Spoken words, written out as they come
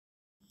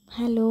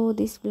Hello,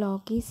 this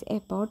vlog is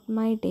about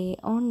my day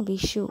on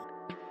Vishu.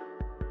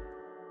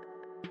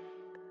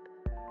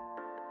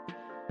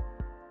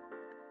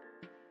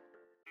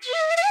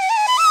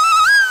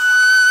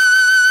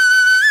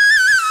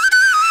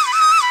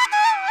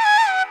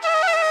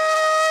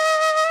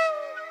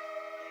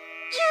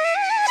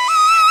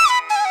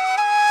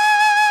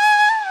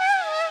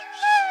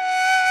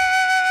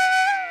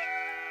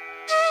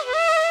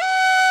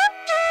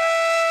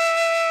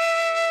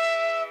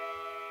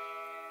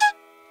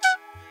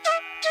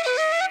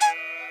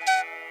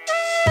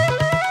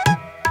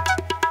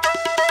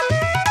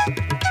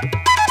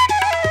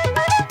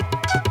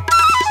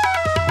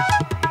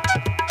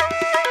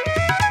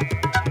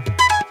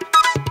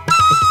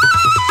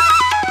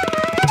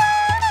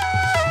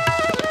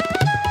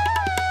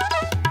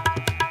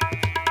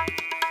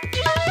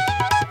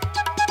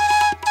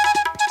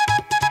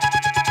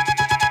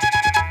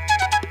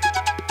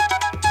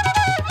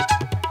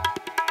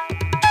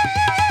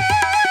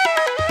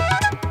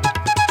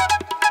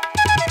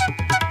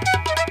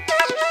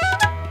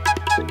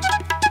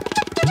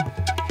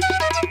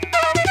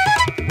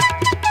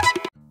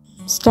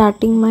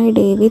 Starting my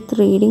day with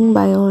reading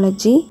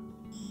biology.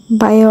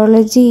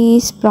 Biology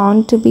is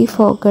prone to be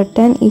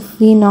forgotten if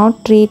we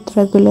not read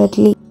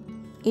regularly.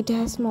 It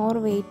has more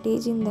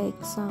weightage in the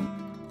exam.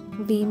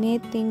 We may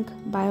think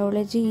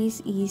biology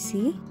is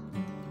easy,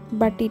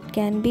 but it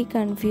can be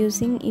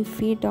confusing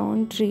if we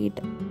don't read.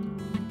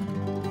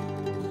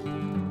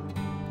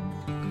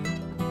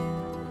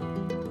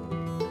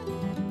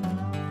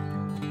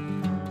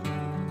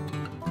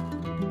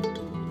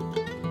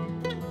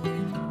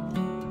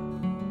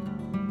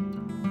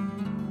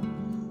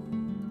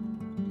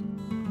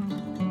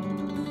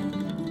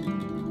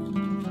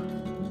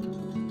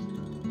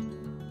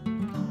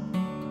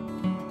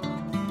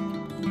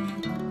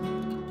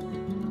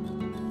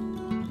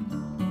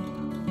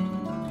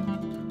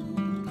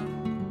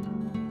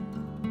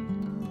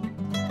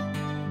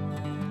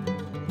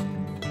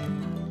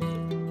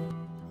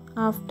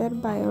 After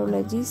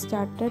biology,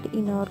 started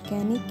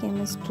inorganic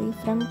chemistry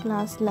from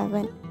class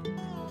 11.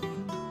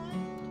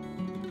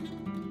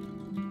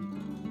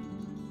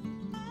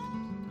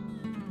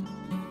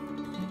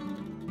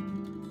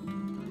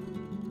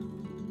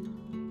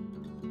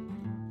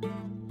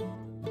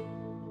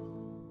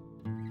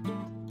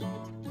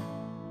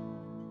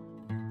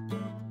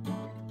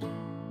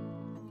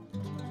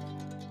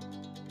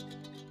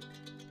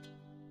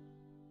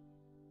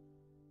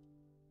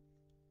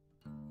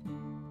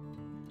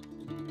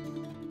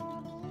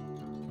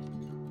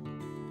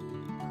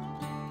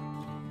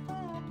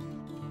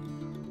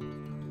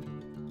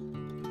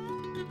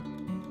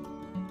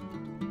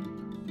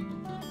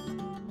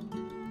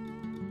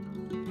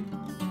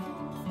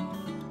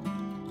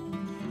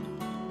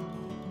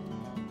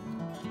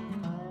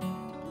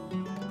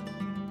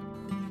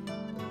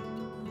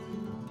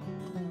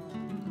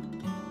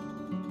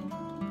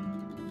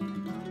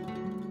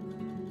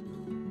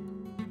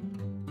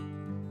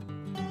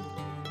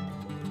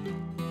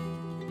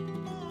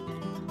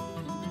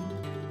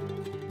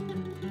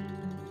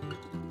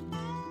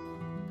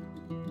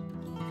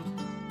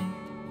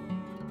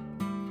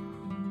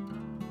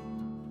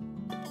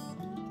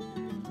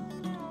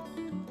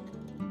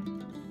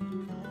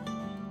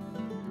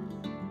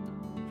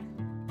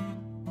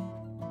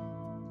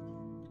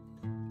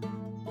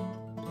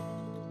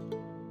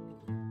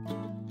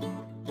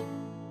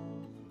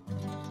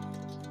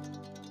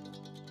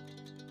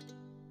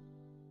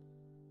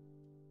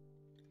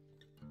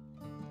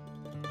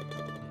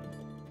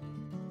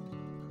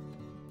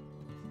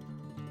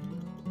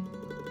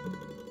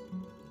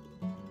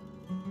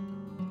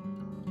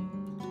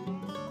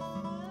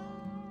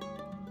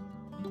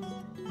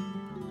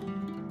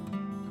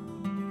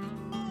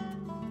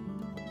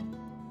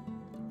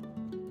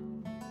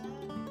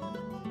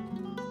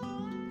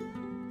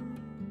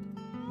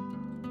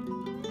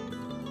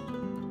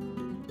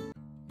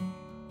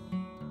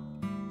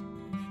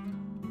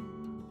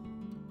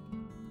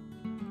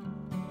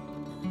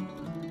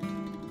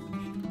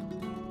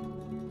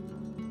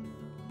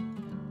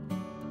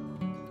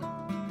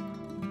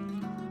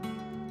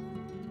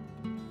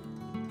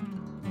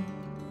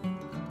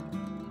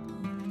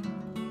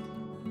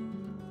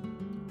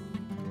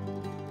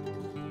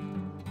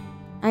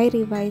 I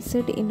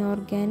revised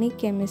inorganic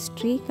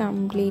chemistry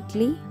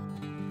completely.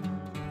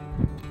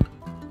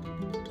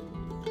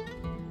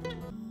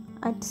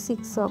 At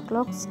 6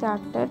 o'clock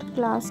started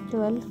class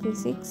 12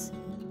 physics.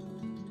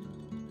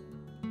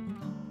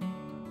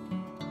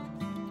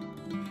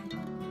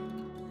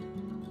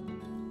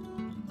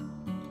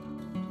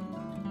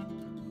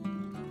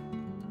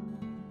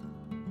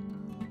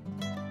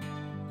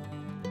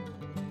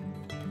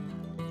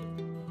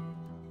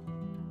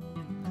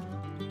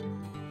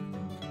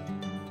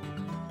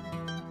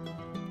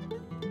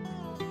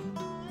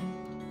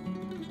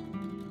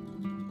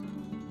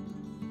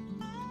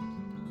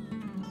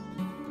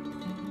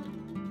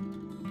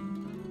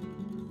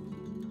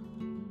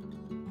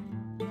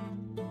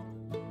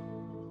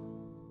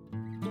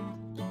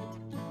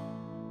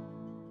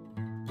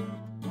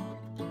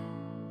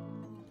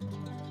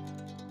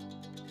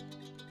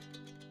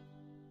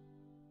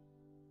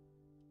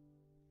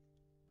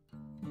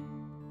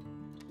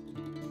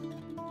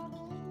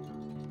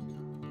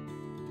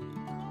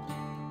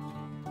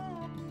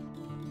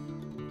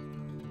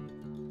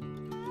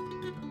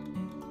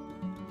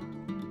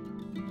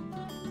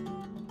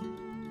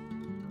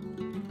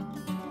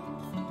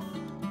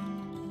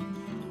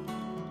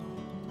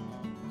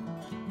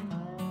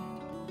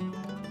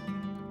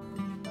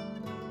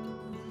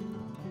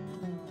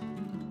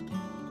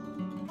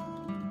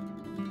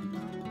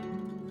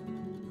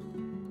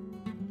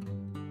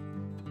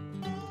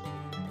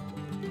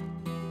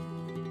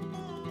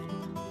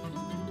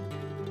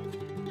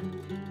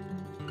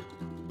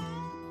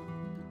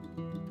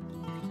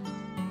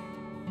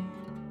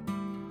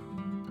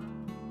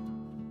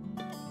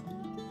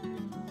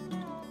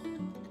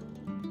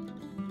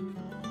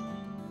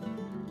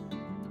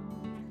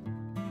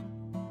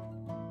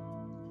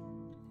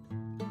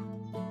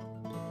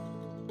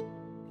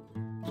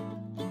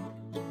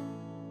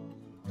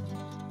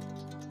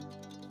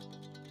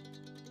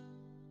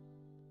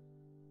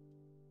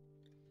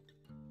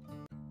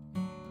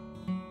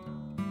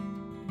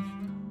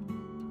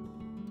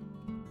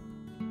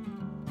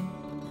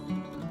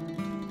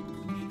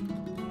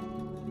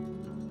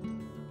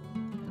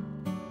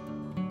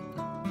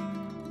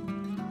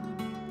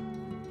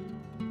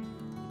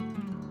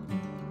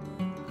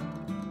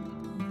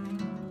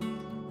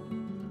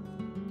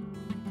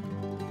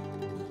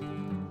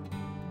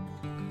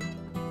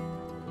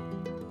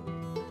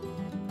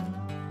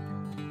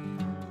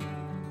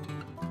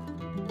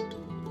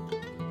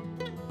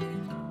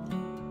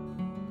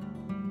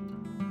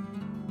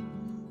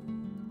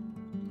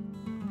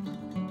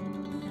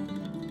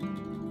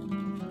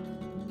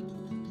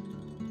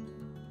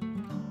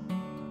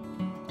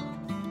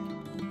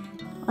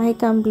 I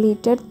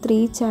completed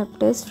 3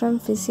 chapters from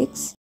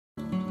physics.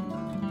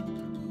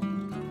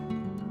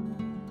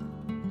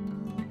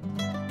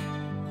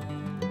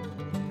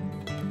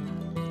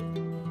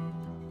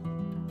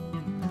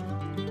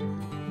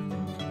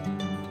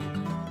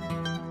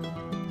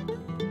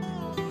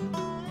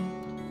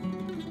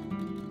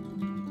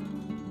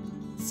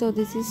 So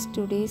this is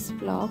today's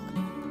vlog.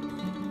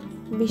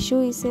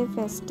 Vishu is a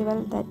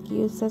festival that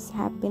gives us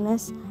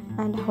happiness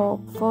and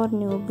hope for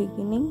new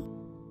beginning.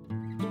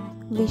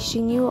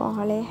 Wishing you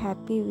all a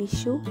happy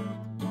Vishu.